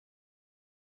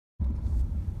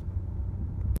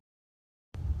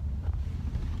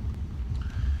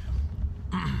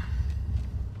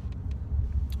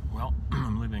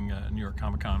New York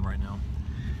Comic Con right now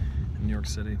in New York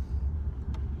City.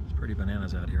 It's pretty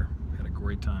bananas out here. We had a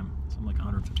great time. Something like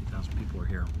 150,000 people are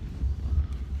here.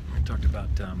 We talked about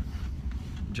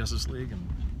Justice League and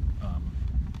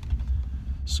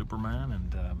Superman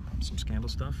and some Scandal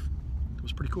stuff. It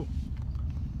was pretty cool.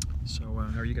 So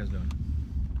how are you guys doing?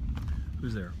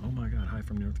 Who's there? Oh my God, hi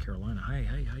from North Carolina. Hi,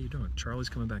 how you doing? Charlie's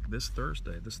coming back this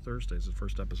Thursday. This Thursday is the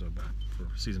first episode back for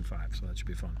season 5, so that should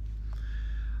be fun.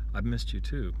 I've missed you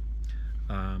too.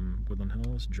 Woodland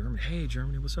Hills, Germany. Hey,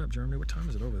 Germany, what's up, Germany? What time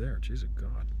is it over there? Jesus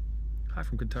God. Hi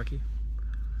from Kentucky.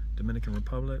 Dominican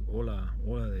Republic. Hola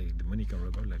de Dominican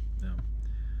Republic. Yeah.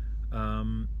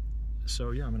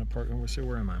 So yeah, I'm in a park. We'll see,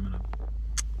 where am I?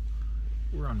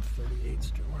 We're on 38th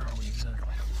Street. Where are we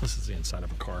exactly? This is the inside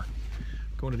of a car.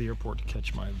 Going to the airport to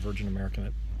catch my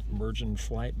Virgin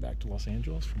flight back to Los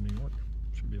Angeles from New York.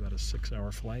 Should be about a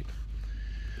 6-hour flight.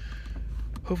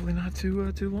 Hopefully not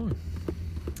too long.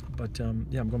 But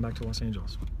yeah, I'm going back to Los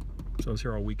Angeles. So I was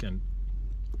here all weekend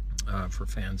for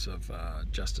fans of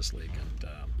Justice League and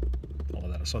all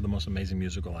of that. I saw the most amazing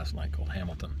musical last night called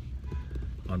Hamilton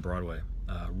on Broadway.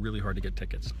 Really hard to get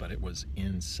tickets, but it was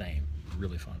insane.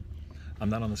 Really fun. I'm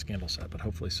not on the Scandal set, but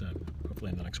hopefully soon.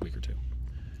 Hopefully in the next week or two.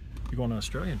 You're going to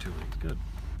Australia in 2 weeks. Good.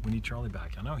 We need Charlie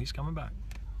back. I know, he's coming back.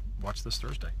 Watch this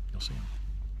Thursday. You'll see him.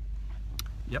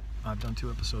 Yep, I've done 2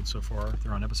 episodes so far.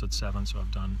 They're on episode 7, so I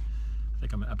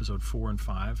think I'm at episode 4 and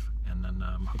 5, and then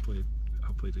hopefully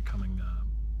they're coming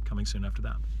soon after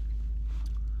that.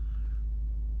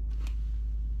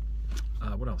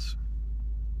 What else?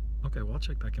 Okay, well, I'll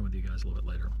check back in with you guys a little bit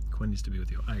later. Quinn needs to be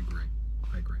with you. I agree.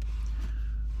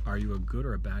 Are you a good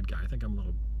or a bad guy? I think I'm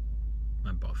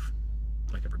both.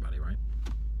 Like everybody, right?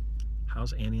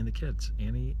 How's Annie and the kids?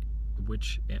 Annie,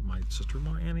 my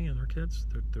sister-in-law Annie and her kids,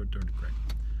 they're doing great.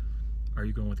 Are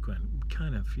you going with Quinn?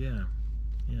 Kind of, yeah.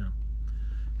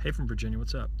 Hey from Virginia,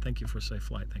 what's up? Thank you for a safe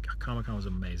flight. Thank you. Comic-Con was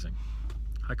amazing.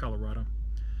 Hi, Colorado.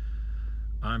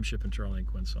 I'm shipping Charlie and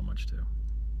Quinn so much too.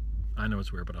 I know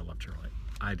it's weird, but I love Charlie.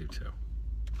 I do too.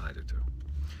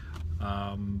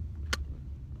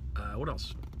 What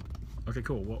else? Okay,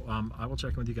 cool. Well, I will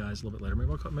check in with you guys a little bit later.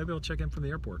 Maybe I'll check in from the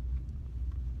airport.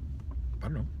 I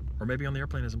don't know. Or maybe on the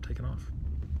airplane as I'm taking off.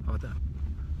 How about that?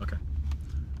 Okay.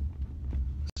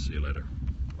 See you later.